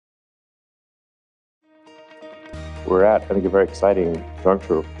We're at, I think, a very exciting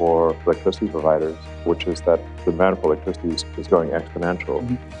juncture for electricity providers, which is that the demand for electricity is going exponential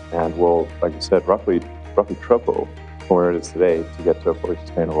and will, like you said, roughly triple from where it is today to get to a fully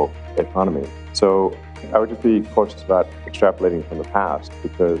sustainable economy. So I would just be cautious about extrapolating from the past,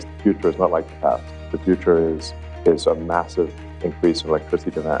 because the future is not like the past. The future is a massive increase in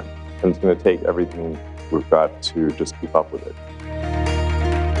electricity demand, and it's going to take everything we've got to just keep up with it.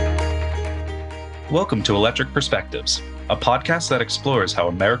 Welcome to Electric Perspectives, a podcast that explores how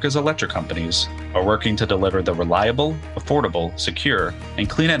America's electric companies are working to deliver the reliable, affordable, secure, and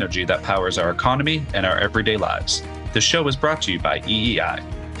clean energy that powers our economy and our everyday lives. The show is brought to you by EEI,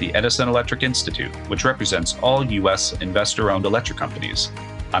 the Edison Electric Institute, which represents all U.S. investor-owned electric companies.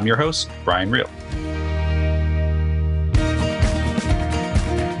 I'm your host, Brian Reel.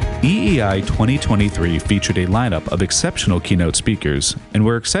 EEI 2023 featured a lineup of exceptional keynote speakers, and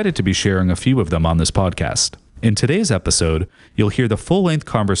we're excited to be sharing a few of them on this podcast. In today's episode, you'll hear the full-length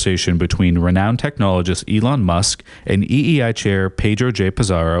conversation between renowned technologist Elon Musk and EEI chair Pedro J.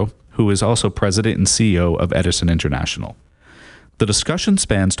 Pizarro, who is also president and CEO of Edison International. The discussion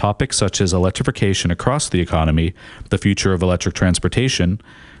spans topics such as electrification across the economy, the future of electric transportation,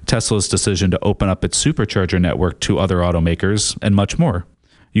 Tesla's decision to open up its supercharger network to other automakers, and much more.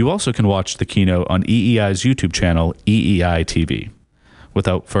 You also can watch the keynote on EEI's YouTube channel, EEI TV.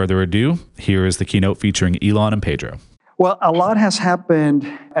 Without further ado, here is the keynote featuring Elon and Pedro. Well, a lot has happened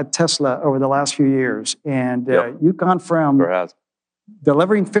at Tesla over the last few years, and you've gone from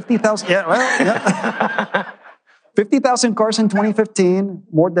delivering 50,000 50,000 cars in 2015,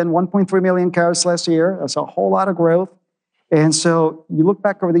 more than 1.3 million cars last year. That's a whole lot of growth. And so you look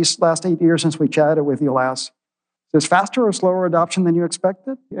back over these last 8 years since we chatted with you last. Is faster or slower adoption than you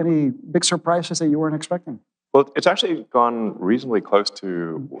expected? Any big surprises that you weren't expecting? Well, it's actually gone reasonably close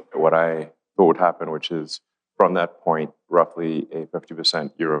to what I thought would happen, which is from that point, roughly a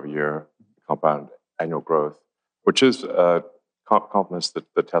 50% year-over-year compound annual growth, which is compliments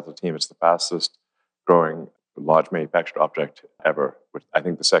the Tesla team. It's the fastest growing large manufactured object ever, which I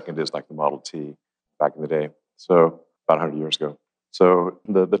think the second is like the Model T back in the day, so about 100 years ago. So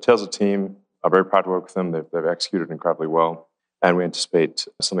the Tesla team, I'm very proud to work with them. They've executed incredibly well, and we anticipate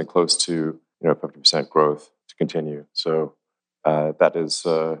something close to 50% growth to continue. So that is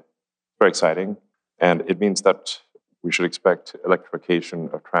very exciting, and it means that we should expect electrification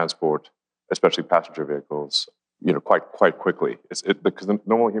of transport, especially passenger vehicles, quite quickly. Because the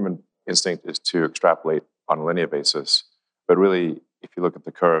normal human instinct is to extrapolate on a linear basis, but really, if you look at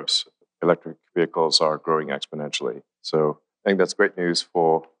the curves, electric vehicles are growing exponentially. So I think that's great news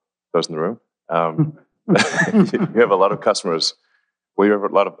for those in the room. You have a lot of customers. Well, you have a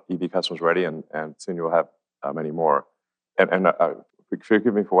lot of EV customers ready, and soon you'll have many more. And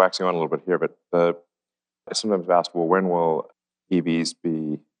forgive me for waxing on a little bit here, but I sometimes ask, well, when will EVs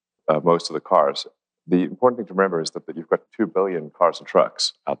be most of the cars? The important thing to remember is that you've got 2 billion cars and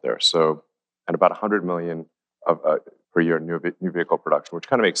trucks out there, and about 100 million per year new vehicle production, which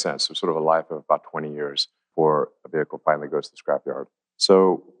kind of makes sense. There's sort of a life of about 20 years before a vehicle finally goes to the scrapyard.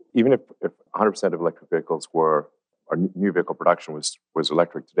 So even if 100% of electric vehicles or new vehicle production was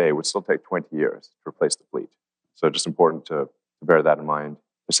electric today, it would still take 20 years to replace the fleet. So just important to bear that in mind.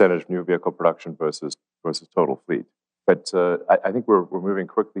 Percentage of new vehicle production versus total fleet. But I think we're moving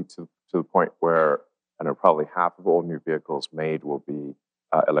quickly to the point where probably half of all new vehicles made will be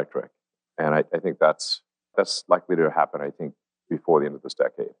electric. And I think that's likely to happen, I think, before the end of this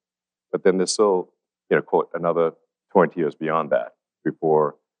decade. But then there's still, quote, another 20 years beyond that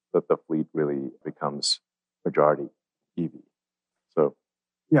before the fleet really becomes majority EV. So,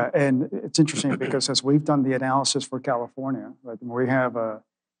 yeah, and it's interesting because as we've done the analysis for California, right, we have an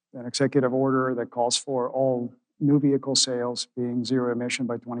executive order that calls for all new vehicle sales being zero emission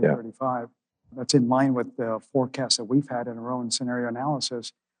by 2035. That's in line with the forecast that we've had in our own scenario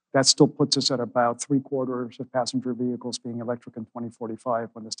analysis. That still puts us at about 3/4 of passenger vehicles being electric in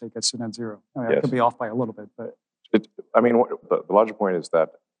 2045 when the state gets to net zero. I could be off by a little bit, but the larger point is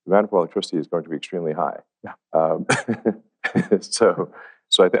that demand for electricity is going to be extremely high. Yeah. So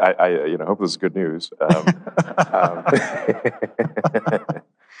I hope this is good news.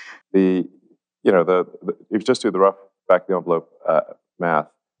 If you just do the rough back of the envelope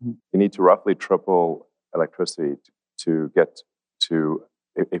math, you need to roughly triple electricity to get to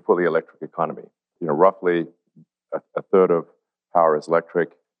a fully electric economy. Roughly a third of power is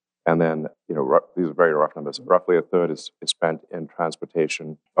electric. And then, these are very rough numbers. Roughly a third is spent in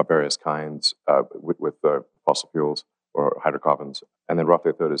transportation of various kinds with fossil fuels or hydrocarbons. And then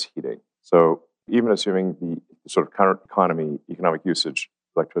roughly a third is heating. So even assuming the sort of current economic usage,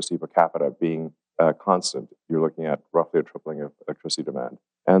 electricity per capita being constant, you're looking at roughly a tripling of electricity demand.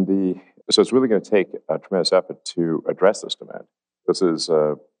 So it's really going to take a tremendous effort to address this demand. This is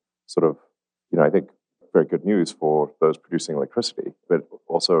sort of, I think, very good news for those producing electricity, but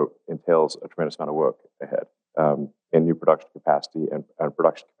also entails a tremendous amount of work ahead in new production capacity and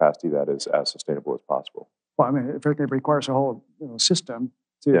production capacity that is as sustainable as possible. Well, I mean, it requires a whole system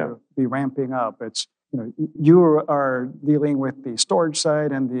to Yeah. be ramping up. It's you are dealing with the storage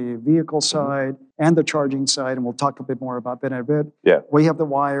side and the vehicle side and the charging side, and we'll talk a bit more about that in a bit. Yeah. We have the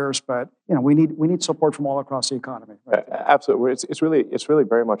wires, but we need support from all across the economy. Right? Absolutely, it's really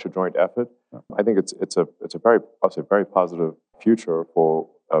very much a joint effort. I think it's a very positive future for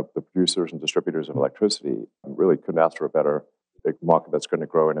the producers and distributors of electricity. Really couldn't ask for a better market that's going to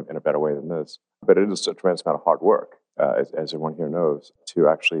grow in a better way than this. But it is a tremendous amount of hard work, as everyone here knows, to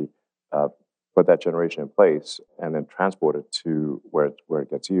actually put that generation in place and then transport it to where it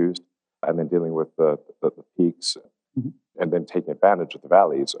gets used, and then dealing with the peaks, and then taking advantage of the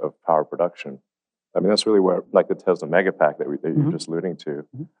valleys of power production. I mean, that's really where, like the Tesla Megapack that you're just alluding to,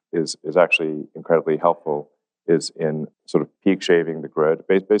 is actually incredibly helpful, is in sort of peak shaving the grid,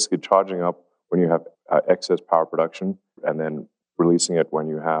 basically charging up when you have excess power production, and then releasing it when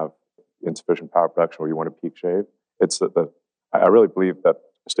you have insufficient power production or you want to peak shave. I really believe that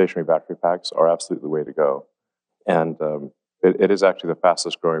stationary battery packs are absolutely the way to go. And it is actually the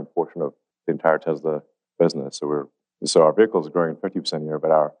fastest growing portion of the entire Tesla business. So our vehicles are growing 50% a year,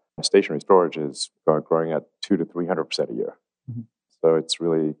 but our stationary storage is growing at 200% to 300% a year. So it's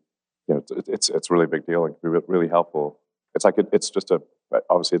really, it's a really big deal and can be really helpful. It's like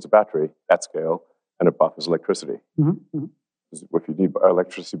obviously it's a battery at scale, and it buffers electricity. If you need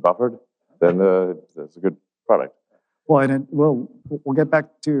electricity buffered, then it's a good product. Well, and we'll get back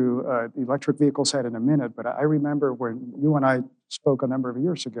to the electric vehicle side in a minute, but I remember when you and I spoke a number of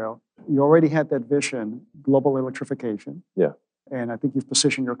years ago, you already had that vision, global electrification. Yeah. And I think you've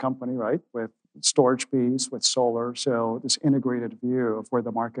positioned your company, right, with storage piece, with solar, so this integrated view of where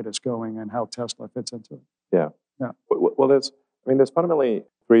the market is going and how Tesla fits into it. Yeah. Yeah. Well, there's fundamentally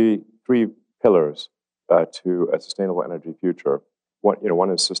three pillars to a sustainable energy future. One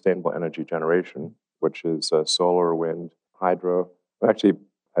is sustainable energy generation, which is solar, wind, hydro. I'm actually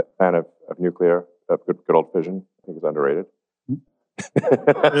a fan of nuclear, good old fission. I think it's underrated.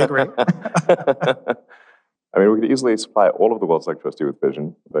 I agree. I mean, we could easily supply all of the world's electricity with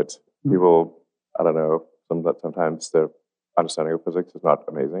fission, but people, I don't know, sometimes their understanding of physics is not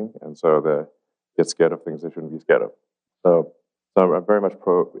amazing, and so they get scared of things they shouldn't be scared of. So I'm very much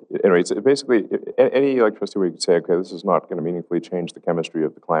pro. Anyway, it's basically any electricity where you could say, okay, this is not going to meaningfully change the chemistry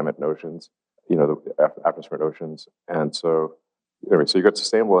of the climate and oceans, the atmospheric oceans. And so, anyway, so you've got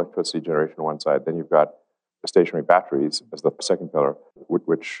sustainable electricity generation on one side, then you've got stationary batteries as the second pillar,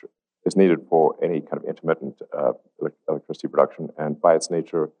 which is needed for any kind of intermittent electricity production. And by its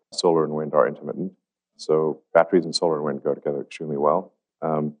nature, solar and wind are intermittent. So batteries and solar and wind go together extremely well.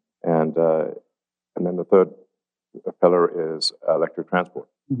 And then the third pillar is electric transport.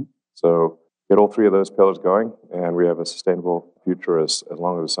 So get all three of those pillars going, and we have a sustainable future as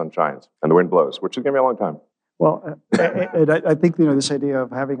long as the sun shines and the wind blows, which is going to be a long time. Well, I think this idea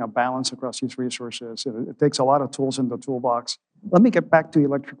of having a balance across these resources, it takes a lot of tools in the toolbox. Let me get back to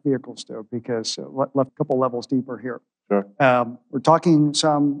electric vehicles, though, because a couple levels deeper here. Sure. We're talking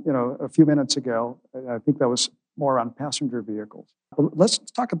a few minutes ago. I think that was more on passenger vehicles. Let's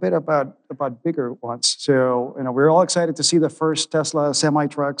talk a bit about bigger ones. So, we're all excited to see the first Tesla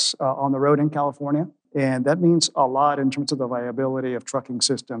semi-trucks on the road in California, and that means a lot in terms of the viability of trucking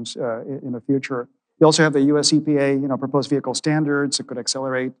systems in the future. You also have the US EPA, proposed vehicle standards that could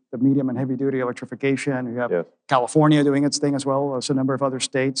accelerate the medium and heavy-duty electrification. You have California doing its thing as well as a number of other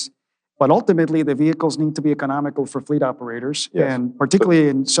states. But ultimately, the vehicles need to be economical for fleet operators, and particularly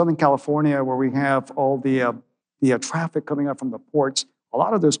in Southern California, where we have all the traffic coming up from the ports. A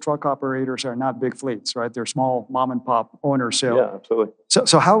lot of those truck operators are not big fleets, right? They're small mom-and-pop owners. So, yeah, absolutely.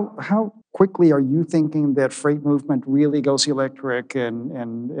 So how quickly are you thinking that freight movement really goes electric and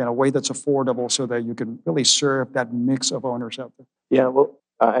in a way that's affordable so that you can really serve that mix of owners out there? Yeah, well,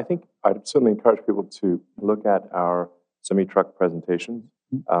 I think I'd certainly encourage people to look at our semi-truck presentations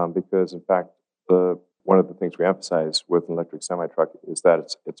because, in fact, one of the things we emphasize with an electric semi-truck is that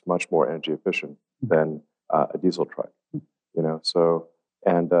it's much more energy efficient than a diesel truck. So.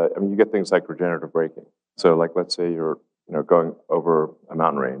 And I mean, you get things like regenerative braking. So, like, let's say you're, going over a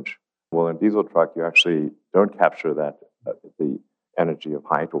mountain range. Well, in a diesel truck, you actually don't capture that the energy of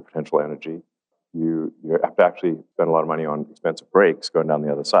height or potential energy. You have to actually spend a lot of money on expensive brakes going down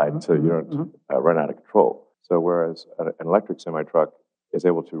the other side, so you don't run out of control. So, whereas an electric semi truck is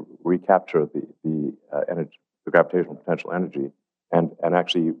able to recapture the energy, the gravitational potential energy, and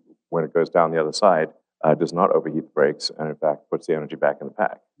actually when it goes down the other side, does not overheat the brakes, and in fact puts the energy back in the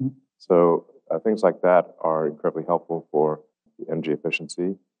pack. Mm-hmm. So things like that are incredibly helpful for the energy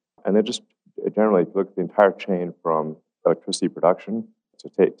efficiency. And then just generally, if you look at the entire chain from electricity production, so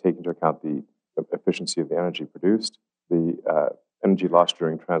take into account the efficiency of the energy produced, the energy lost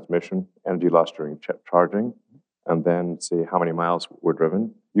during transmission, energy lost during charging, and then see how many miles were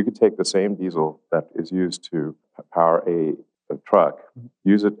driven. You could take the same diesel that is used to power a truck,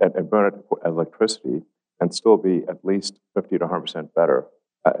 use it and burn it as electricity, and still be at least 50 to 100% better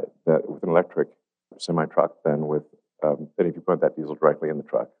with an electric semi-truck than if you burn that diesel directly in the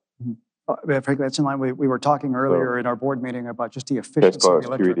truck. Mm-hmm. Frankly, that's in line. We were talking earlier in our board meeting about just the efficiency of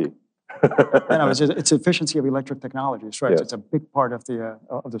electric. QED. It's efficiency of electric technologies, right? Yes. So it's a big part of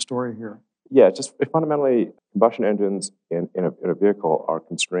the story here. Yeah, just fundamentally, combustion engines in a vehicle are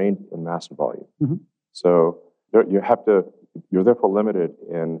constrained in mass and volume. Mm-hmm. So you're therefore limited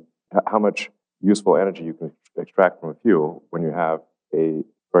in how much useful energy you can extract from a fuel when you have a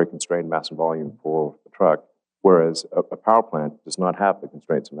very constrained mass and volume for the truck. Whereas a power plant does not have the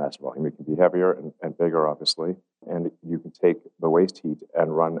constraints of mass and volume. It can be heavier and bigger, obviously, and you can take the waste heat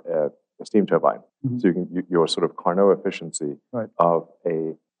and run a steam turbine. Mm-hmm. So your sort of Carnot efficiency of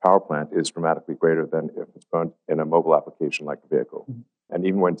a power plant is dramatically greater than if it's burned in a mobile application like a vehicle. Mm-hmm. And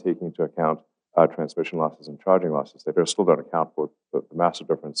even when taking into account transmission losses and charging losses, they still don't account for the massive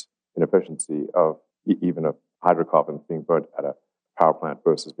difference in efficiency of even a hydrocarbon being burnt at a power plant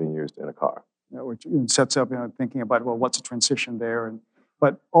versus being used in a car. Which sets up, thinking about, well, what's the transition there?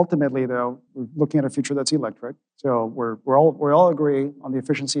 But ultimately, though, we're looking at a future that's electric. So we all agree on the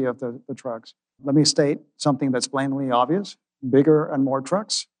efficiency of the trucks. Let me state something that's blatantly obvious: bigger and more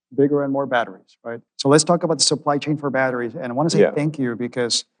trucks, bigger and more batteries, right? So let's talk about the supply chain for batteries. And I want to say thank you,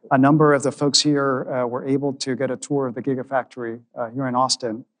 because a number of the folks here were able to get a tour of the Gigafactory here in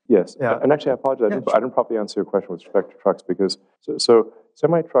Austin. Yes, and actually I apologize. I didn't properly answer your question with respect to trucks, because so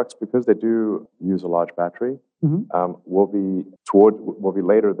semi-trucks, because they do use a large battery, mm-hmm. will be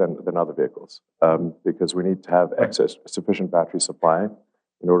later than other vehicles, because we need to have sufficient battery supply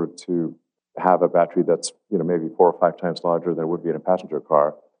in order to have a battery that's maybe 4 or 5 times larger than it would be in a passenger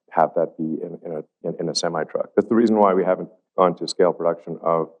car. Have that be in a semi-truck. That's the reason why we haven't gone to scale production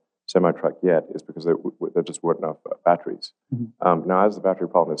of semi-truck yet, is because there just weren't enough batteries. Mm-hmm. Now, as the battery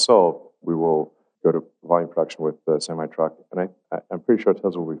problem is solved, we will go to volume production with the semi-truck, and I'm pretty sure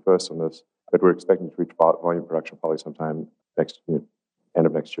Tesla will be first on this, but we're expecting to reach volume production probably sometime end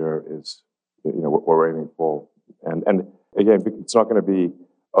of next year is what we're aiming for. And again, it's not going to be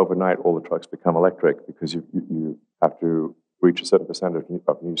overnight all the trucks become electric, because you have to reach a certain percentage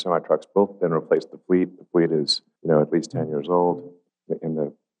of new semi-trucks built, then replace the fleet. The fleet is at least 10 years old in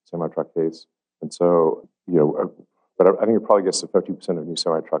the semi-truck case. And so, but I think it probably gets to 50% of new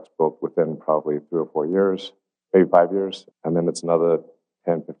semi-trucks built within probably 3 or 4 years, maybe 5 years. And then it's another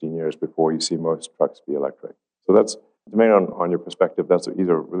 10, 15 years before you see most trucks be electric. So that's, depending on your perspective, that's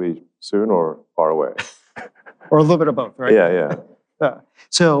either really soon or far away. Or a little bit of both, right? Yeah.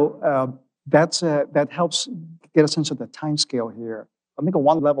 So that helps get a sense of the time scale here. Let me go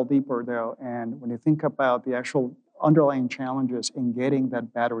one level deeper, though, and when you think about the actual underlying challenges in getting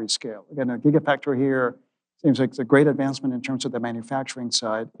that battery scale. Again, a Gigafactory here seems like it's a great advancement in terms of the manufacturing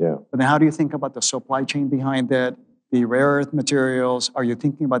side. Yeah. But then how do you think about the supply chain behind that, the rare earth materials? Are you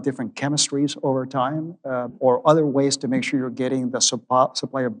thinking about different chemistries over time, or other ways to make sure you're getting the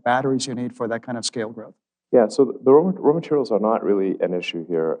supply of batteries you need for that kind of scale growth? Yeah, so the raw materials are not really an issue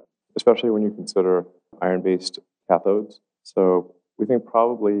here, especially when you consider iron-based cathodes. So we think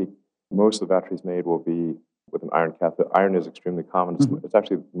probably most of the batteries made will be with an iron cathode. Iron is extremely common. It's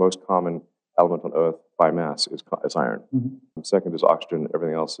actually the most common element on Earth by mass is iron. Mm-hmm. Second is oxygen.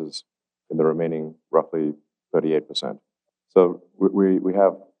 Everything else is in the remaining roughly 38%. So we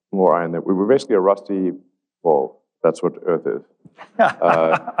have more iron there. We're basically a rusty bulb. That's what Earth is.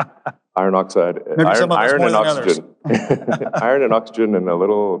 Iron oxide, iron and oxygen. Iron and oxygen and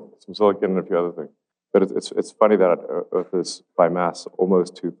some silicon and a few other things. But it's funny that Earth is by mass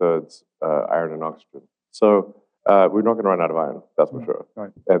almost 2/3 iron and oxygen. So we're not going to run out of iron, that's for sure.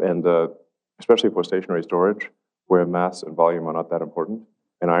 Right. And especially for stationary storage, where mass and volume are not that important,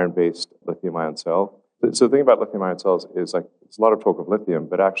 an iron-based lithium-ion cell. So the thing about lithium-ion cells is, like, there's a lot of talk of lithium,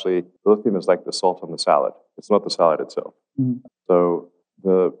 but actually the lithium is like the salt on the salad. It's not the salad itself. Mm-hmm. So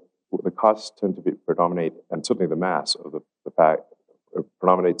the costs tend to predominate, and certainly the mass of the fact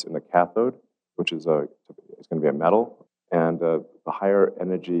predominates in the cathode, which is going to be a metal, and the higher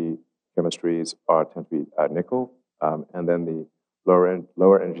energy chemistries tend to be nickel, and then the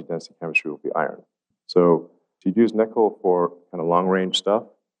lower energy density chemistry will be iron. So to use nickel for kind of long range stuff,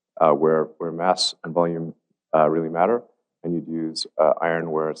 where mass and volume really matter, and you'd use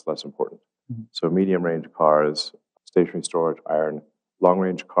iron where it's less important. Mhm. So medium range cars, stationary storage, iron. Long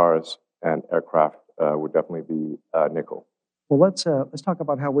range cars and aircraft would definitely be nickel. Well, let's talk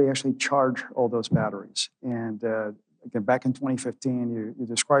about how we actually charge all those batteries. And again, back in 2015, you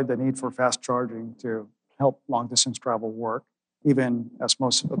described the need for fast charging to help long distance travel work, even as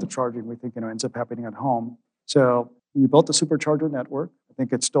most of the charging we think ends up happening at home. So you built a supercharger network. I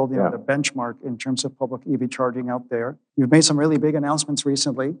think it's still Yeah. the benchmark in terms of public EV charging out there. You've made some really big announcements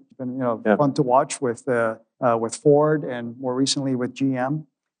recently. It's been Yeah. fun to watch with Ford and more recently with GM.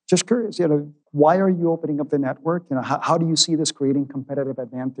 Just curious, why are you opening up the network? How do you see this creating competitive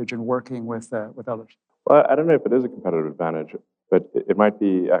advantage and working with others? Well, I don't know if it is a competitive advantage, but it might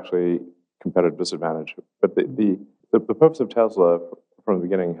be actually competitive disadvantage. But the purpose of Tesla from the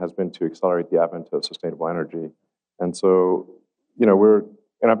beginning has been to accelerate the advent of sustainable energy. And so,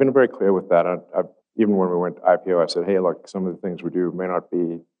 I've been very clear with that. Even when we went IPO, I said, hey, look, some of the things we do may not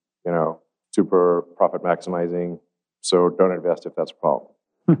be, super profit maximizing, so don't invest if that's a problem.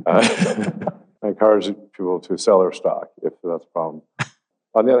 I encourage people to sell their stock if that's a problem.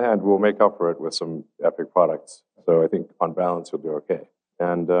 On the other hand, we'll make up for it with some epic products. So I think on balance, we'll do okay.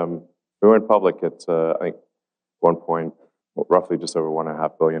 And we went public at, I think, roughly just over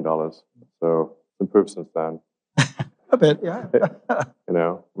 $1.5 billion. So it's improved since then. A bit, yeah.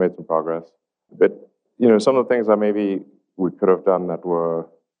 Made some progress. But, some of the things that maybe we could have done that were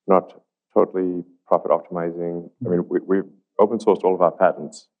not totally profit optimizing. I mean, we've open sourced all of our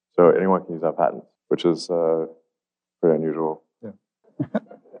patents. So anyone can use our patents, which is pretty unusual. Yeah.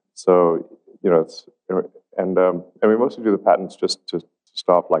 So, and we mostly do the patents just to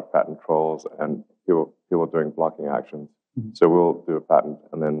stop like patent trolls and people doing blocking actions. Mm-hmm. So we'll do a patent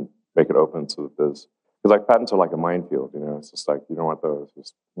and then make it open so that because like patents are like a minefield, it's just like, you don't want those,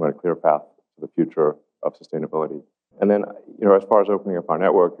 just want a clear path to the future of sustainability. And then, as far as opening up our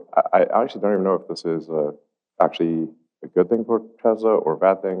network, I actually don't even know if this is actually a good thing for Tesla or a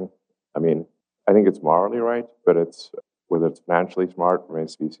bad thing. I mean, I think it's morally right, but whether it's financially smart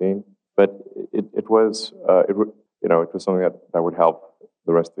remains to be seen. But it was something that would help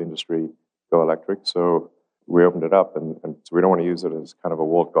the rest of the industry go electric. So we opened it up, and so we don't want to use it as kind of a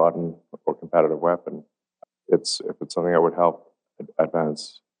walled garden or competitive weapon. If it's something that would help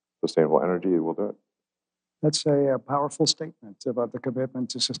advance sustainable energy, we'll do it. That's a powerful statement about the commitment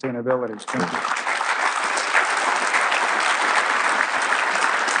to sustainability. Thank you.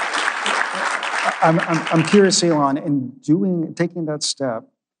 I'm curious, Elon, in taking that step,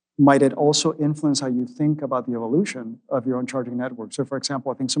 might it also influence how you think about the evolution of your own charging network? So, for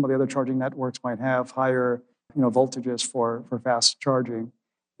example, I think some of the other charging networks might have higher, voltages for fast charging.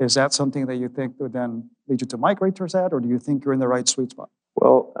 Is that something that you think would then lead you to migrate towards that, or do you think you're in the right sweet spot?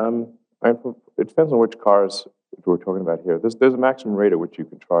 Well, it depends on which cars we're talking about here. There's a maximum rate at which you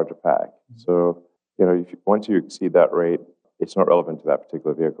can charge a pack. Mm-hmm. So, once you exceed that rate, it's not relevant to that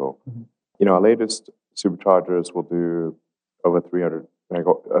particular vehicle. Mm-hmm. Our latest superchargers will do over 300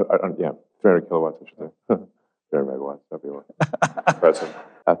 kilowatts, I should say. 300 megawatts, that'd be impressive.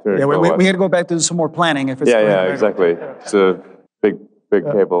 We had to go back to some more planning if it's exactly. It's a big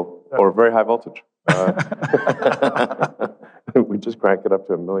cable or very high voltage. We just crank it up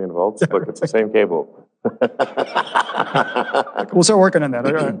to 1 million volts. Look, it's the same cable. We'll start working on that.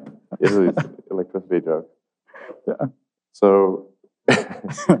 It is electricity joke. Yeah. So,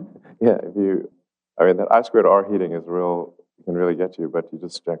 that I2R heating can really get you, but you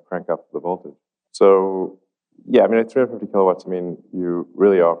just crank up the voltage. So, at 350 kilowatts, you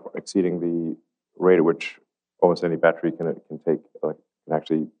really are exceeding the rate at which almost any battery can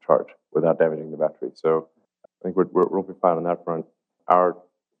actually charge without damaging the battery. So I think we'll be fine on that front. Our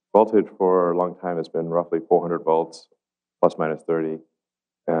voltage for a long time has been roughly 400 volts, plus minus 30.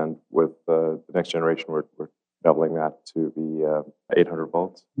 And with the next generation, we're doubling that to be 800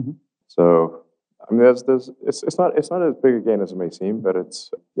 volts. Mm-hmm. So, it's not as big a gain as it may seem, but it's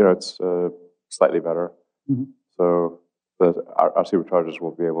slightly better. Mm-hmm. So our superchargers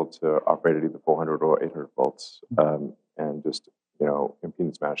will be able to operate at either 400 or 800 volts, and just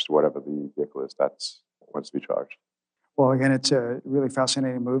impedance match to whatever the vehicle is that's wants to be charged. Well, again, it's a really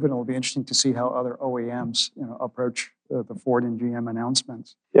fascinating move, and it'll be interesting to see how other OEMs approach the Ford and GM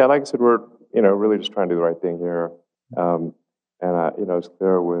announcements. Yeah, like I said, we're really just trying to do the right thing here, and it's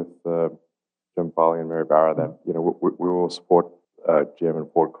clear with Jim Foley and Mary Barra that we will support GM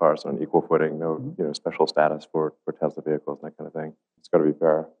and Ford cars on equal footing. No special status for Tesla vehicles and that kind of thing. It's got to be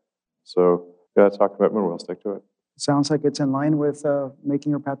fair. So that's our commitment. We'll stick to it. Sounds like it's in line with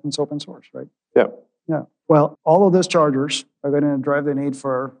making your patents open source, right? Yeah. Yeah. Well, all of those chargers are going to drive the need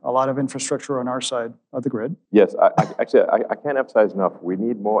for a lot of infrastructure on our side of the grid. Yes, actually, I can't emphasize enough. We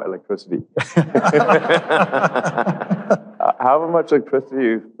need more electricity. However much electricity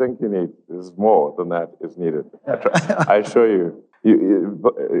you think you need is more than that is needed. I assure you.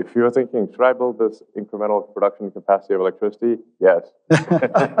 If you're thinking, should I build this incremental production capacity of electricity? Yes.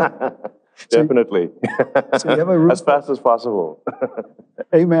 Definitely. So you have a room as fast as possible.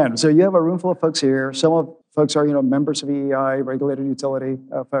 Amen. So you have a room full of folks here. Some of folks are, members of EEI, regulated utility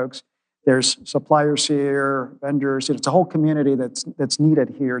folks. There's suppliers here, vendors. It's a whole community that's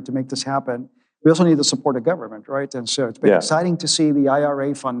needed here to make this happen. We also need the support of government, right? And so it's been exciting to see the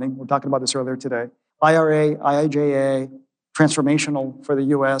IRA funding. We're talking about this earlier today. IRA, IIJA, transformational for the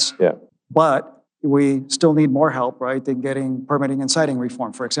U.S. Yeah. But we still need more help, right, in getting permitting and siting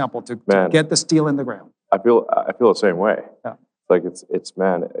reform, for example, to get the steel in the ground. I feel the same way. Yeah. Like it's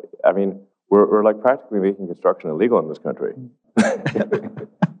man. I mean, we're like practically making construction illegal in this country, and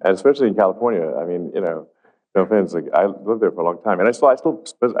especially in California. I mean, no offense. Like I lived there for a long time, and I still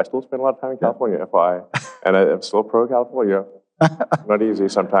spend a lot of time in California, FYI, and I'm still pro California. Not easy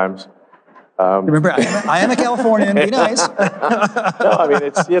sometimes. Remember, I am a Californian. Be nice. No, I mean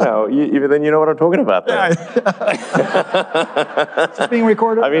it's even then you know what I'm talking about. There. It's being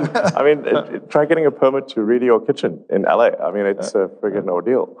recorded. I mean, try getting a permit to redo your kitchen in LA. I mean, it's a friggin'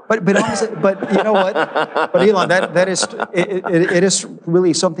 ordeal. But honestly, you know what? But Elon, that is it is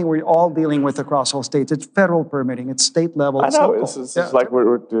really something we're all dealing with across all states. It's federal permitting. It's state level. I know. It's like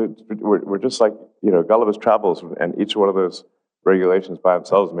we're just like Gulliver's Travels, and each one of those regulations by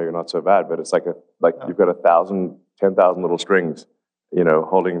themselves maybe not so bad, but it's like you've got 10,000 little strings,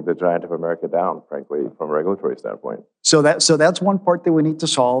 holding the giant of America down, frankly, from a regulatory standpoint. So that's one part that we need to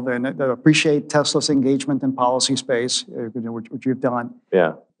solve, and I appreciate Tesla's engagement in policy space, which you've done.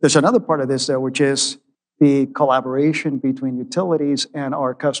 Yeah. There's another part of this though, which is the collaboration between utilities and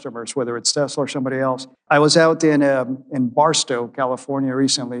our customers, whether it's Tesla or somebody else. I was out in Barstow, California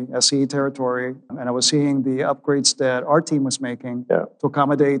recently, SCE territory, and I was seeing the upgrades that our team was making to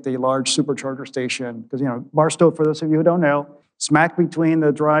accommodate the large supercharger station. Because, Barstow, for those of you who don't know, smack between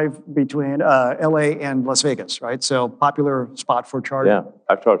the drive between LA and Las Vegas, right? So popular spot for charging. Yeah,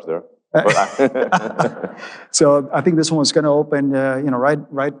 I've charged there. So I think this one was going to open, right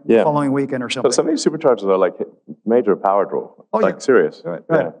following weekend or something. So some of these superchargers are like major power draw, serious. Right.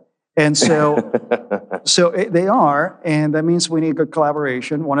 Yeah. And so they are, and that means we need good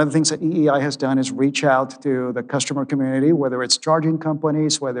collaboration. One of the things that EEI has done is reach out to the customer community, whether it's charging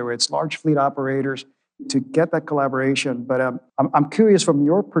companies, whether it's large fleet operators, to get that collaboration. But I'm curious from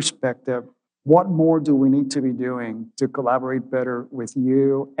your perspective, what more do we need to be doing to collaborate better with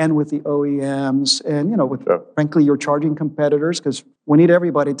you and with the OEMs and, with, frankly, your charging competitors? Because we need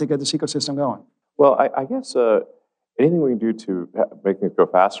everybody to get this ecosystem going. Well, I guess anything we can do to make things go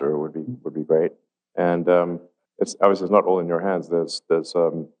faster would be great. And it's obviously it's not all in your hands. There's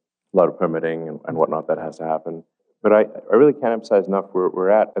a lot of permitting and whatnot that has to happen. But I really can't emphasize enough,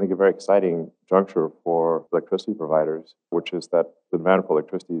 we're at, I think, a very exciting juncture for electricity providers, which is that the demand for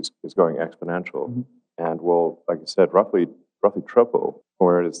electricity is going exponential and will, like I said, roughly triple from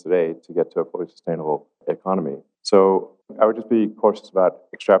where it is today to get to a fully sustainable economy. So I would just be cautious about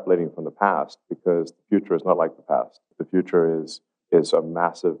extrapolating from the past, because the future is not like the past. The future is a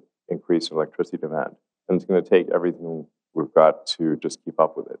massive increase in electricity demand, and it's going to take everything we've got to just keep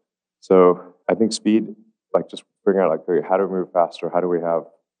up with it. So I think speed, like just figuring out okay, how do we move faster? How do we have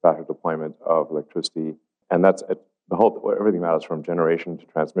faster deployment of electricity? And that's everything matters, from generation to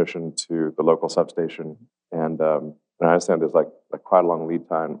transmission to the local substation. And I understand there's like quite a long lead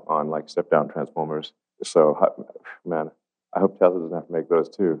time on like step down transformers. So man, I hope Tesla doesn't have to make those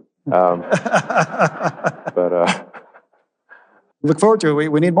too. But look forward to it.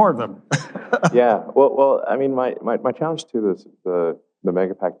 We need more of them. Yeah. Well. I mean, my challenge to the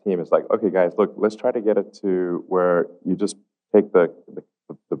Megapack team is like, okay, guys, look, let's try to get it to where you just take the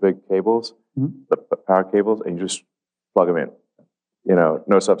big cables, the power cables, and you just plug them in.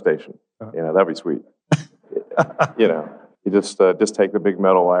 No substation. That'd be sweet. You just take the big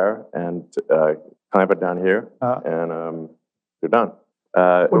metal wire and clamp it down here, and you're done.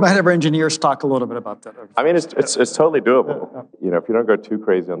 We might have our engineers talk a little bit about that. I mean, it's totally doable. If you don't go too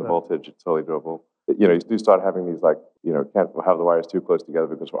crazy on the voltage, it's totally doable. You do start having these can't have the wires too close together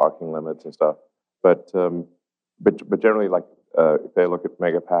because of arcing limits and stuff. But generally, if they look at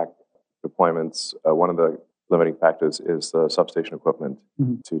Megapack deployments, one of the limiting factors is the substation equipment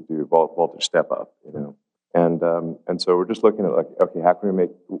to do voltage step up. And so we're just looking at okay, how can we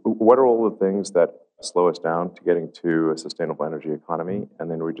what are all the things that slow us down to getting to a sustainable energy economy,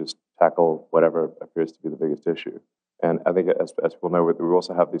 and then we just tackle whatever appears to be the biggest issue. And I think, as people know, we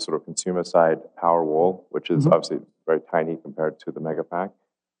also have the sort of consumer side power wall, which is obviously very tiny compared to the megapack,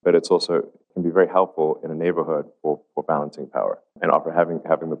 but it's also can be very helpful in a neighborhood for balancing power and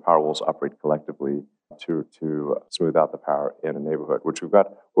having the power walls operate collectively to smooth out the power in a neighborhood, which we've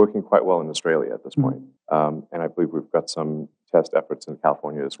got working quite well in Australia at this point. And I believe we've got some test efforts in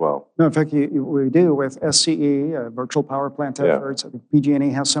California as well. No, in fact, we do with SCE, virtual power plant efforts. I think PG&E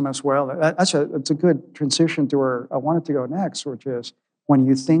has some as well. That's a good transition to where I wanted to go next, which is when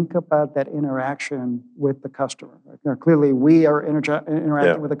you think about that interaction with the customer. Right? Now, clearly, we are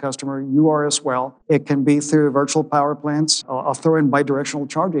interacting with the customer. You are as well. It can be through virtual power plants. I'll throw in bidirectional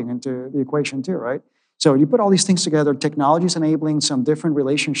charging into the equation too, right? So you put all these things together, technology's enabling some different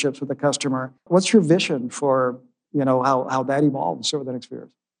relationships with the customer. What's your vision for how that evolves over the next few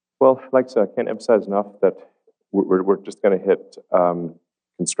years? Well, like I said, I can't emphasize enough that we're just going to hit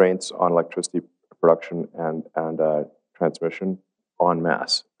constraints on electricity production and transmission en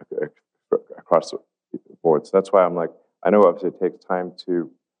masse across the board. So that's why I'm like, I know obviously it takes time to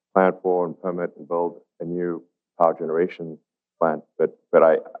plan for and permit and build a new power generation plant, but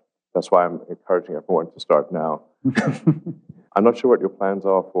that's why I'm encouraging everyone to start now. I'm not sure what your plans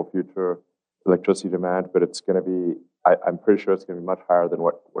are for future electricity demand, but it's going to be, I'm pretty sure it's going to be much higher than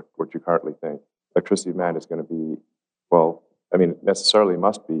what you currently think. Electricity demand is going to be, necessarily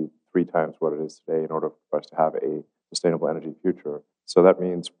must be 3 times what it is today in order for us to have a sustainable energy future. So that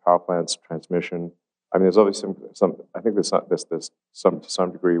means power plants, transmission. I mean, there's obviously I think to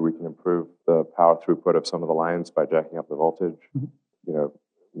some degree we can improve the power throughput of some of the lines by jacking up the voltage.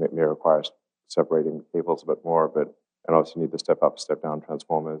 May require separating cables a bit more, and obviously need the step up, step down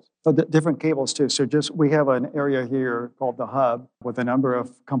transformers. So different cables too. So we have an area here called the Hub with a number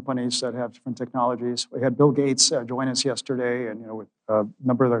of companies that have different technologies. We had Bill Gates join us yesterday, and with a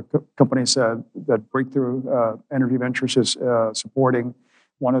number of the companies that Breakthrough Energy Ventures is supporting.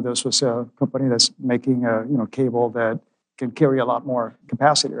 One of those was a company that's making a cable that can carry a lot more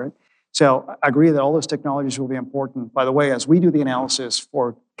capacity, right? So I agree that all those technologies will be important. By the way, as we do the analysis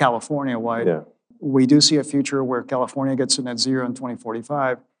for California-wide, we do see a future where California gets to net zero in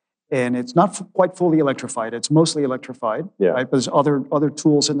 2045, and it's not quite fully electrified. It's mostly electrified, right? But there's other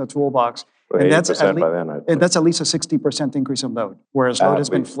tools in the toolbox, and that's at least a 60% increase in load, whereas load has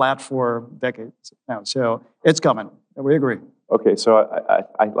been flat for decades now. So it's coming. We agree. Okay, so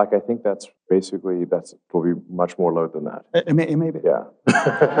I think that's basically will be much more load than that. It may be. Yeah.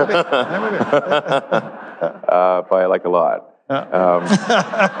 By like a lot.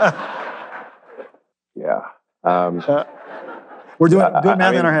 We're doing good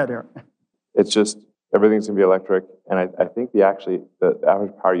math in our head here. It's just everything's going to be electric, and I think the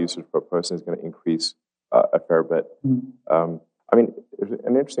average power usage per person is going to increase a fair bit. An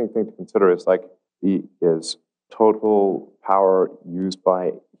interesting thing to consider is total power used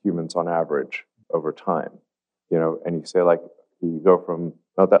by humans on average over time. And you say you go from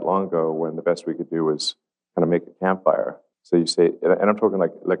not that long ago when the best we could do was kind of make a campfire. So you say, and I'm talking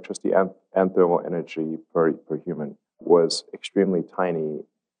like electricity and thermal energy per human was extremely tiny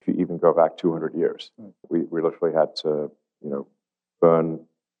if you even go back 200 years. We literally had to, burn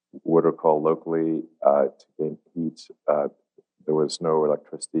wood or coal locally to gain heat. There was no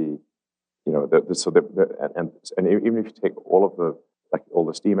electricity. And even if you take all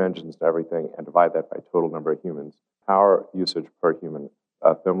the steam engines and everything and divide that by total number of humans, power usage per human,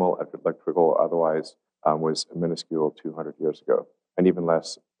 thermal, electrical, or otherwise, was minuscule 200 years ago, and even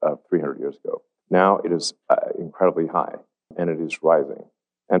less 300 years ago. Now it is incredibly high, and it is rising.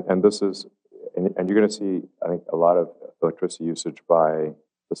 And this is, and you're going to see, I think, a lot of electricity usage by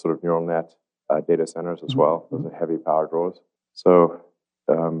the sort of neural net data centers as well. Those are heavy power draws. So,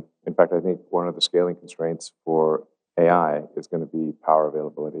 in fact, I think one of the scaling constraints for AI is going to be power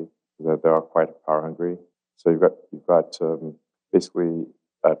availability, that they are quite power hungry. So you've got basically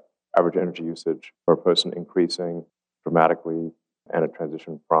average energy usage per person increasing dramatically, and a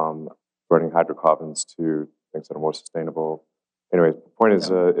transition from burning hydrocarbons to things that are more sustainable. Anyway, the point is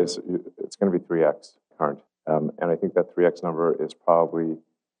it's going to be 3x current, and I think that 3x number is probably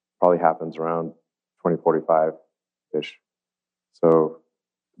happens around 2045-ish. So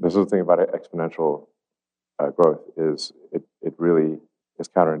this is the thing about exponential growth is it really is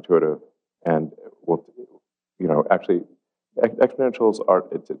counterintuitive, and actually exponentials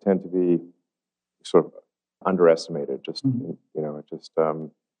tend to be sort of underestimated.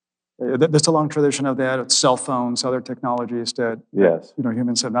 There's a long tradition of that. It's cell phones, other technologies that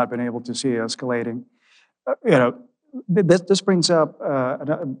humans have not been able to see escalating. This brings up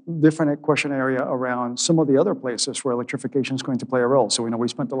a different question area around some of the other places where electrification is going to play a role. So we know we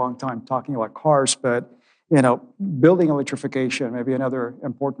spent a long time talking about cars, but building electrification may be another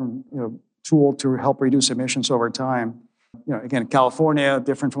important tool to help reduce emissions over time. Again, California,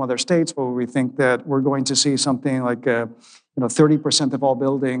 different from other states, but we think that we're going to see something like 30% of all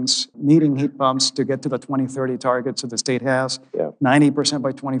buildings needing heat pumps to get to the 2030 targets that the state has, 90%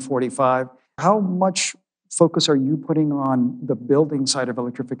 by 2045. How much focus are you putting on the building side of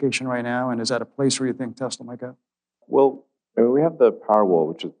electrification right now, and is that a place where you think Tesla might go? Well, I mean, we have the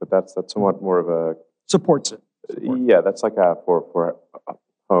Powerwall, but that's somewhat more of a supports it. Yeah, that's like for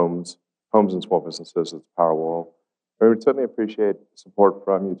homes and small businesses. It's Powerwall. We would certainly appreciate support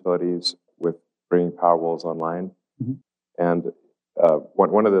from utilities with bringing Powerwalls online. Mm-hmm. And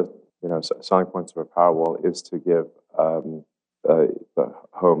one of the selling points of a Powerwall is to give the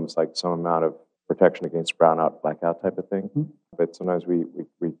homes like some amount of protection against brownout, blackout type of thing. Mm-hmm. But sometimes we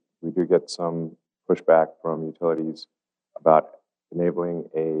do get some pushback from utilities about enabling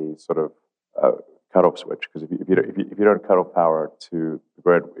a sort of cutoff switch, because if you don't cut off power to the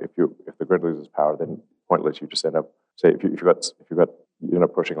grid, if the grid loses power, then pointless. You just end up if you end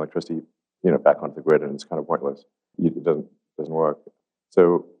up pushing electricity back onto the grid, and it's kind of pointless. It doesn't work.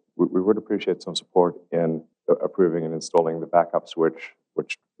 So we would appreciate some support in approving and installing the backup switch,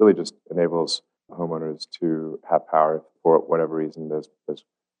 which really just enables homeowners to have power for whatever reason. There's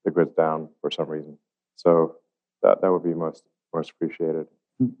the grid's down for some reason. So that would be most appreciated.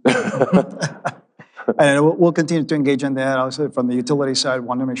 And we'll continue to engage in that. Also, from the utility side,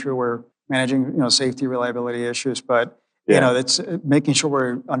 want to make sure we're managing safety, reliability issues, but it's making sure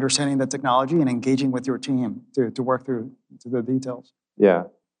we're understanding the technology and engaging with your team to work through to the details. Yeah.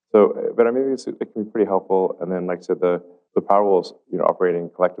 So, but I mean, it can be pretty helpful. And then, like I said, the Powerwalls, operating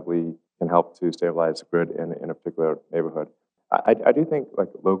collectively can help to stabilize the grid in a particular neighborhood. I do think like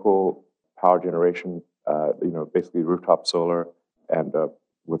local power generation, basically rooftop solar and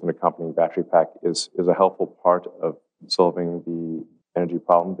with an accompanying battery pack is a helpful part of solving the energy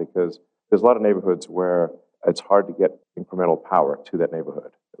problem, because there's a lot of neighborhoods where it's hard to get incremental power to that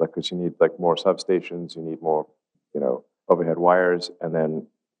neighborhood. Like, because you need like more substations, you need more, overhead wires, and then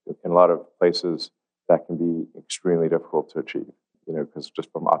in a lot of places that can be extremely difficult to achieve. Because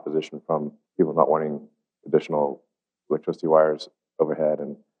just from opposition from people not wanting additional electricity wires overhead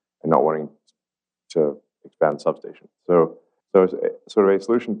and not wanting to expand substations. So it's sort of a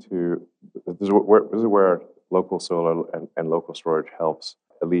solution to this is where local solar and local storage helps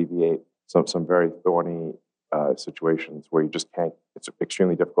alleviate some very thorny situations where you just can't. It's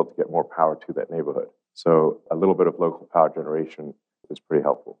extremely difficult to get more power to that neighborhood. So a little bit of local power generation is pretty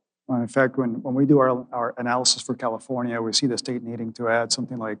helpful. In fact, when we do our analysis for California, we see the state needing to add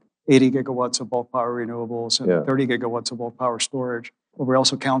something like 80 gigawatts of bulk power renewables and 30 gigawatts of bulk power storage. But we're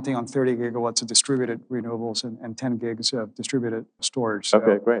also counting on 30 gigawatts of distributed renewables and 10 gigs of distributed storage. So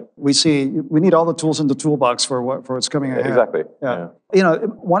okay, great. We need all the tools in the toolbox for what's coming ahead. Exactly. Yeah.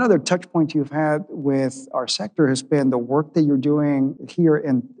 One other touch point you've had with our sector has been the work that you're doing here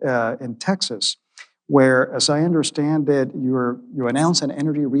in Texas, where, as I understand it, you announced an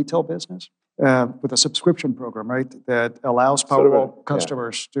energy retail business with a subscription program, right? That allows Powerwall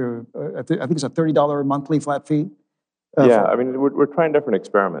customers to, I think it's a $30 monthly flat fee. I mean, we're trying different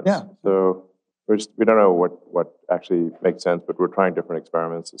experiments. Yeah. So we don't know what actually makes sense, but we're trying different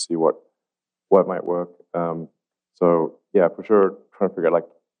experiments to see what might work. So yeah, for sure, trying to figure out, like,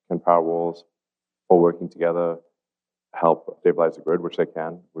 can Powerwalls all working together help stabilize the grid, which they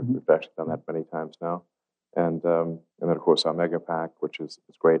can. We've actually done that many times now. And then, of course, our mega pack, which is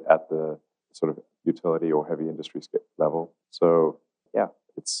great at the sort of utility or heavy industry level. So yeah,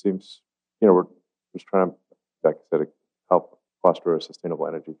 it seems, we're just trying to, like I said, help foster a sustainable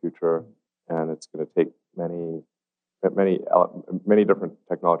energy future. And it's going to take many different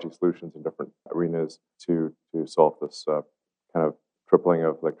technology solutions in different arenas to solve this kind of tripling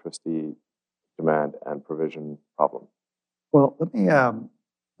of electricity demand and provision problem. Well, let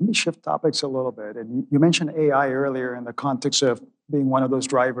me shift topics a little bit. And you mentioned AI earlier in the context of being one of those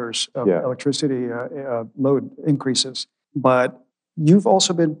drivers of electricity load increases. But you've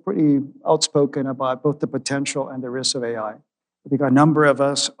also been pretty outspoken about both the potential and the risks of AI. I think a number of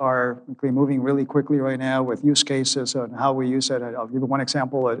us are moving really quickly right now with use cases on how we use it. I'll give you one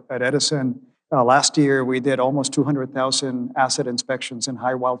example. At Edison, last year, we did almost 200,000 asset inspections in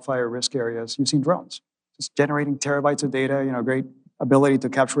high wildfire risk areas using drones. Just generating terabytes of data, great ability to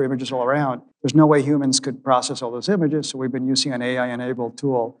capture images all around. There's no way humans could process all those images, so we've been using an AI-enabled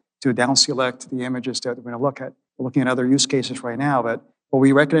tool to down-select the images that we're going to look at. We're looking at other use cases right now, but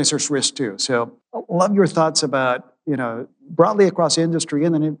we recognize there's risk too. So I'd love your thoughts about broadly across the industry,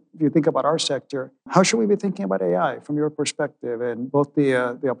 and then if you think about our sector, how should we be thinking about AI from your perspective and both the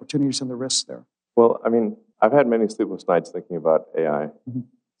opportunities and the risks there? Well, I mean, I've had many sleepless nights thinking about AI. Mm-hmm.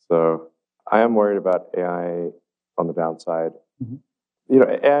 So I am worried about AI on the downside. Mm-hmm.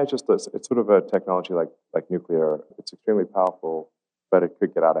 AI is just it's sort of a technology like nuclear. It's extremely powerful, but it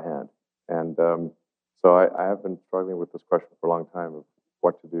could get out of hand. And so I have been struggling with this question for a long time of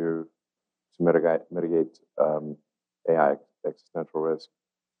what to do to mitigate AI existential risk.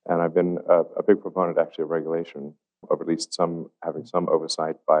 And I've been a big proponent actually of regulation, of at least having some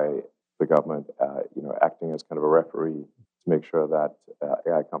oversight by the government, acting as kind of a referee to make sure that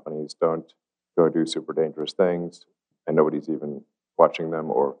AI companies don't go do super dangerous things and nobody's even watching them,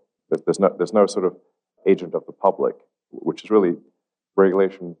 or there's no sort of agent of the public, which is really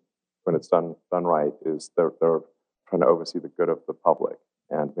regulation when it's done right, is they're trying to oversee the good of the public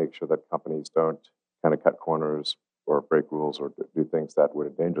and make sure that companies don't kind of cut corners or break rules or do things that would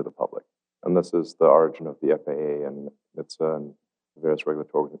endanger the public. And this is the origin of the FAA and its various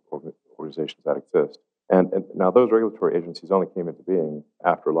regulatory organizations that exist. And now those regulatory agencies only came into being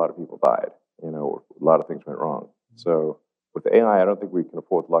after a lot of people died. A lot of things went wrong. So with AI, I don't think we can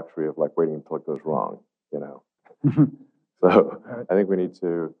afford the luxury of waiting until it goes wrong. So I think we need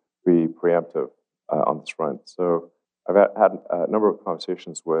to be preemptive on this front. So I've had a number of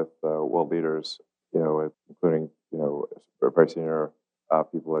conversations with world leaders, including very senior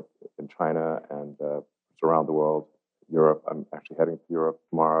people in China and around the world. Europe. I'm actually heading to Europe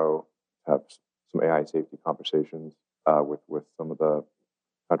tomorrow to have some AI safety conversations with some of the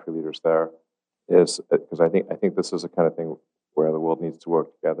country leaders there. Is because I think this is the kind of thing where the world needs to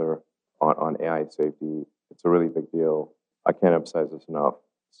work together on AI safety. It's a really big deal. I can't emphasize this enough.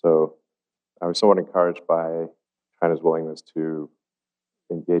 So I was somewhat encouraged by China's willingness to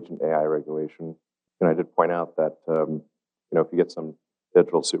engage in AI regulation. And I did point out that if you get some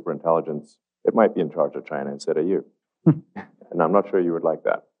digital superintelligence, it might be in charge of China instead of you. And I'm not sure you would like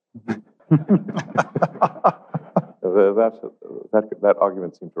that. That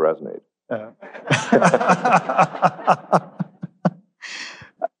argument seemed to resonate.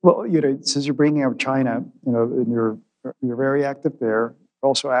 Well, since you're bringing up China, and you're very active there,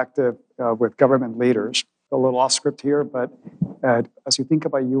 also active with government leaders. A little off script here, but as you think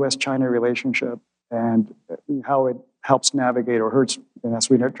about U.S.-China relationship and how it helps navigate or hurts, and as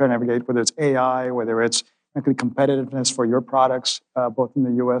we try to navigate, whether it's AI, whether it's competitiveness for your products, both in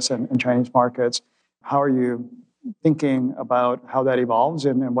the U.S. and Chinese markets, how are you thinking about how that evolves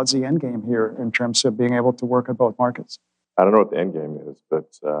and what's the end game here in terms of being able to work at both markets? I don't know what the end game is,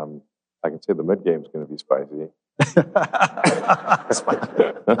 but I can say the mid game is going to be spicy.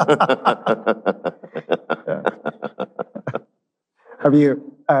 Have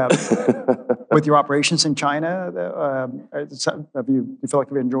you, with your operations in China, do you feel like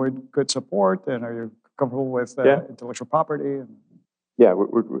you've enjoyed good support, and are you comfortable with intellectual property? Yeah,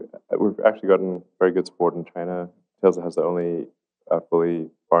 we've actually gotten very good support in China. Tesla has the only fully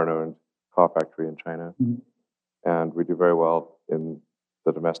foreign-owned car factory in China, and we do very well in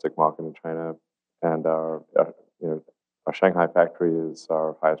the domestic market in China. And our Shanghai factory is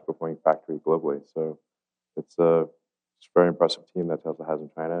our highest performing factory globally. So it's a very impressive team that Tesla has in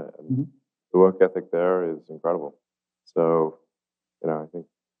China, and the work ethic there is incredible. So, I think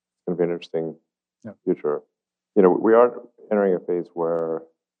it's going to be an interesting future. We are entering a phase where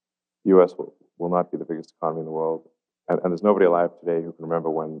the U.S. will not be the biggest economy in the world, and there's nobody alive today who can remember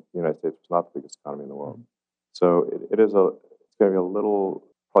when the United States was not the biggest economy in the world. So it's going to be a little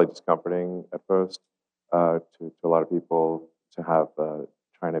probably discomforting at first to a lot of people to have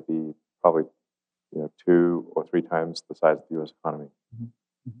China be probably 2 or 3 times the size of the U.S. economy.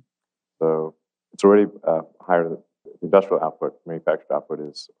 So it's already higher than the industrial output. Manufactured output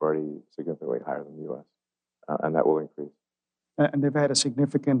is already significantly higher than the U.S. And that will increase. And they've had a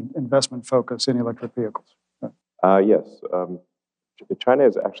significant investment focus in electric vehicles. Yes. China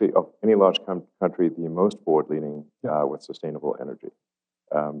is actually, of any large country, the most forward-leaning with sustainable energy.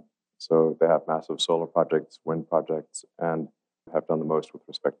 So they have massive solar projects, wind projects, and have done the most with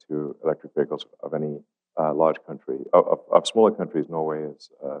respect to electric vehicles of any large country. Of smaller countries, Norway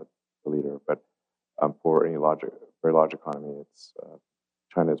is the leader, but for any very large economy,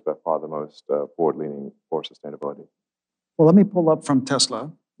 China is by far the most forward-leaning for sustainability. Well, let me pull up from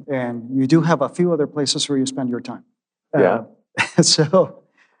Tesla, and you do have a few other places where you spend your time. Yeah.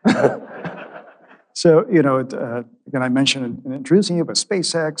 Again, I mentioned in introducing you, but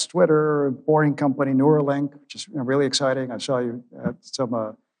SpaceX, Twitter, Boring Company, Neuralink, which is really exciting. I saw you had some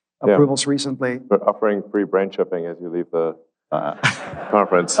approvals recently. But offering free brain chipping as you leave the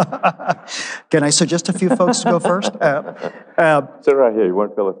conference. Can I suggest a few folks to go first? Sit right here. You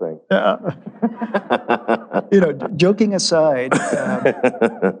won't feel a thing. Joking aside,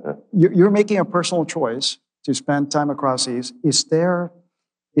 you're making a personal choice to spend time across these. Is there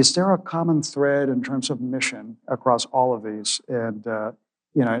a common thread in terms of mission across all of these? And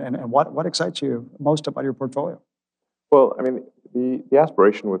what excites you most about your portfolio? Well, I mean, the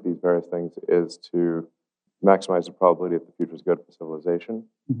aspiration with these various things is to maximize the probability that the future is good for civilization.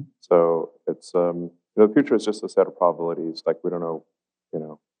 Mm-hmm. So it's the future is just a set of probabilities. Like we don't know,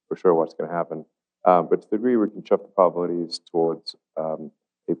 for sure what's going to happen. But to the degree we can shift the probabilities towards a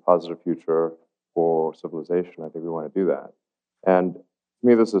positive future for civilization, I think we want to do that. And to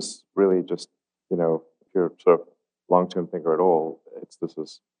me, this is really just, if you're sort of long-term thinker at all, this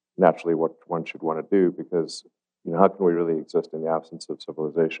is naturally what one should want to do because, how can we really exist in the absence of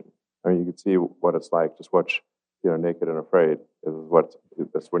civilization? I mean, you can see what it's like. Just watch, Naked and Afraid.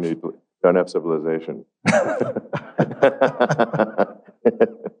 That's when you don't have civilization.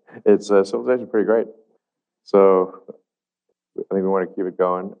 It's civilization pretty great. So I think we want to keep it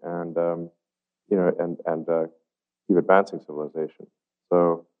going and keep advancing civilization.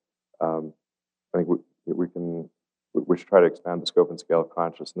 So I think we should try to expand the scope and scale of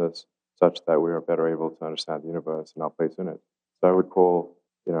consciousness such that we are better able to understand the universe and our place in it. So I would call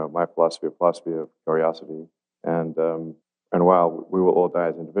my philosophy a philosophy of curiosity. And while we will all die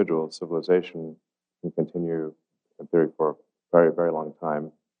as individuals, civilization can continue in theory for a very, very long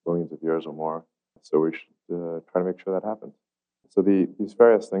time, billions of years or more. So we should try to make sure that happens. So these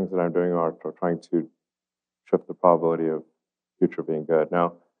various things that I'm doing are trying to shift the probability of the future being good.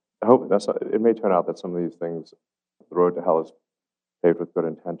 Now, I hope it may turn out that some of these things, the road to hell is paved with good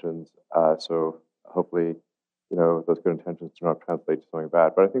intentions. So hopefully, those good intentions do not translate to something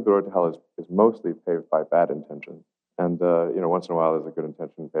bad. But I think the road to hell is mostly paved by bad intentions. And, once in a while there's a good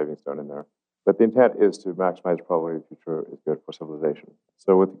intention paving stone in there. But the intent is to maximize the probability the future is good for civilization.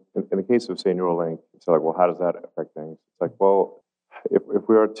 So in the case of, say, Neuralink, it's like, well, how does that affect things? It's like, well, if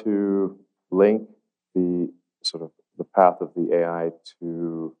we are to link the sort of the path of the AI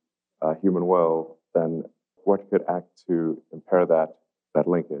to human will, then what could act to impair that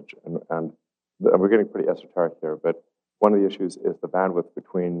linkage? And we're getting pretty esoteric here, but one of the issues is the bandwidth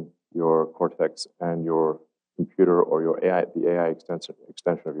between your cortex and your computer or your AI, the AI extension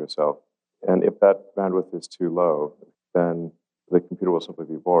of yourself. And if that bandwidth is too low, then the computer will simply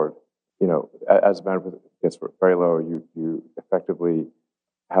be bored. As the bandwidth gets very low, you effectively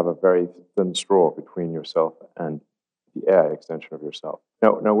have a very thin straw between yourself and the AI extension of yourself.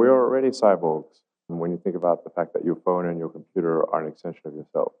 Now we're already cyborgs when you think about the fact that your phone and your computer are an extension of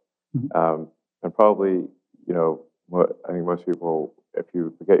yourself. Mm-hmm. And probably, I think most people, if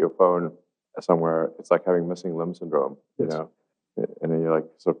you forget your phone somewhere, it's like having missing limb syndrome, and then you're like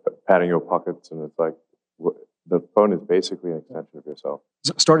sort of patting your pockets, and it's like the phone is basically an extension of yourself.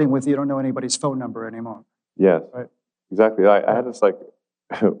 Starting with you don't know anybody's phone number anymore. Yes, right. Exactly. I had this like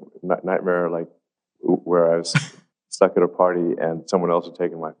nightmare, like where I was stuck at a party and someone else had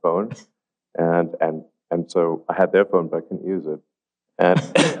taken my phone, and so I had their phone, but I couldn't use it. And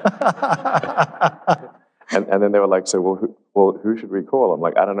then they were like, "So, who should we call?" I'm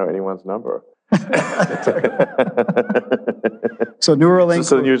like, "I don't know anyone's number." So Neuralink.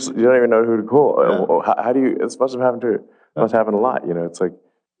 So you don't even know who to call. Yeah. How do you? It must happen a lot. It's like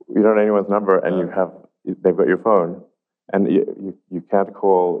you don't know anyone's number, and they've got your phone, and you can't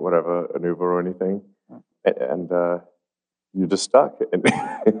call whatever an Uber or anything, and you're just stuck.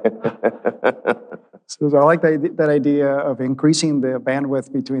 So I like that idea of increasing the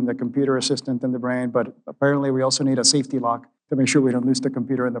bandwidth between the computer assistant and the brain, but apparently we also need a safety lock to make sure we don't lose the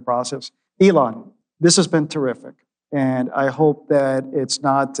computer in the process. Elon, this has been terrific, and I hope that it's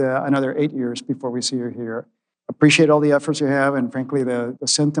not another 8 years before we see you here. Appreciate all the efforts you have, and frankly, the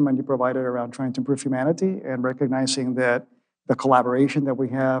sentiment you provided around trying to improve humanity and recognizing that the collaboration that we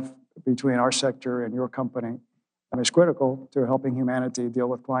have between our sector and your company is critical to helping humanity deal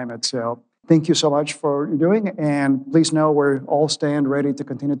with climate. So thank you so much for your doing, and please know we all stand ready to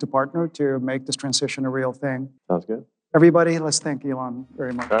continue to partner to make this transition a real thing. Sounds good. Everybody, let's thank Elon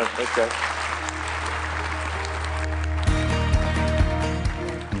very much. All right, thanks, guys.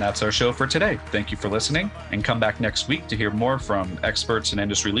 And that's our show for today. Thank you for listening, and come back next week to hear more from experts and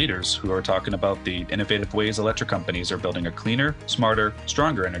industry leaders who are talking about the innovative ways electric companies are building a cleaner, smarter,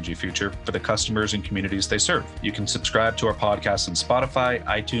 stronger energy future for the customers and communities they serve. You can subscribe to our podcast on Spotify,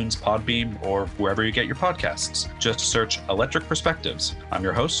 iTunes, Podbeam, or wherever you get your podcasts. Just search Electric Perspectives. I'm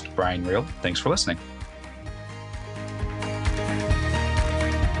your host, Brian Reel. Thanks for listening.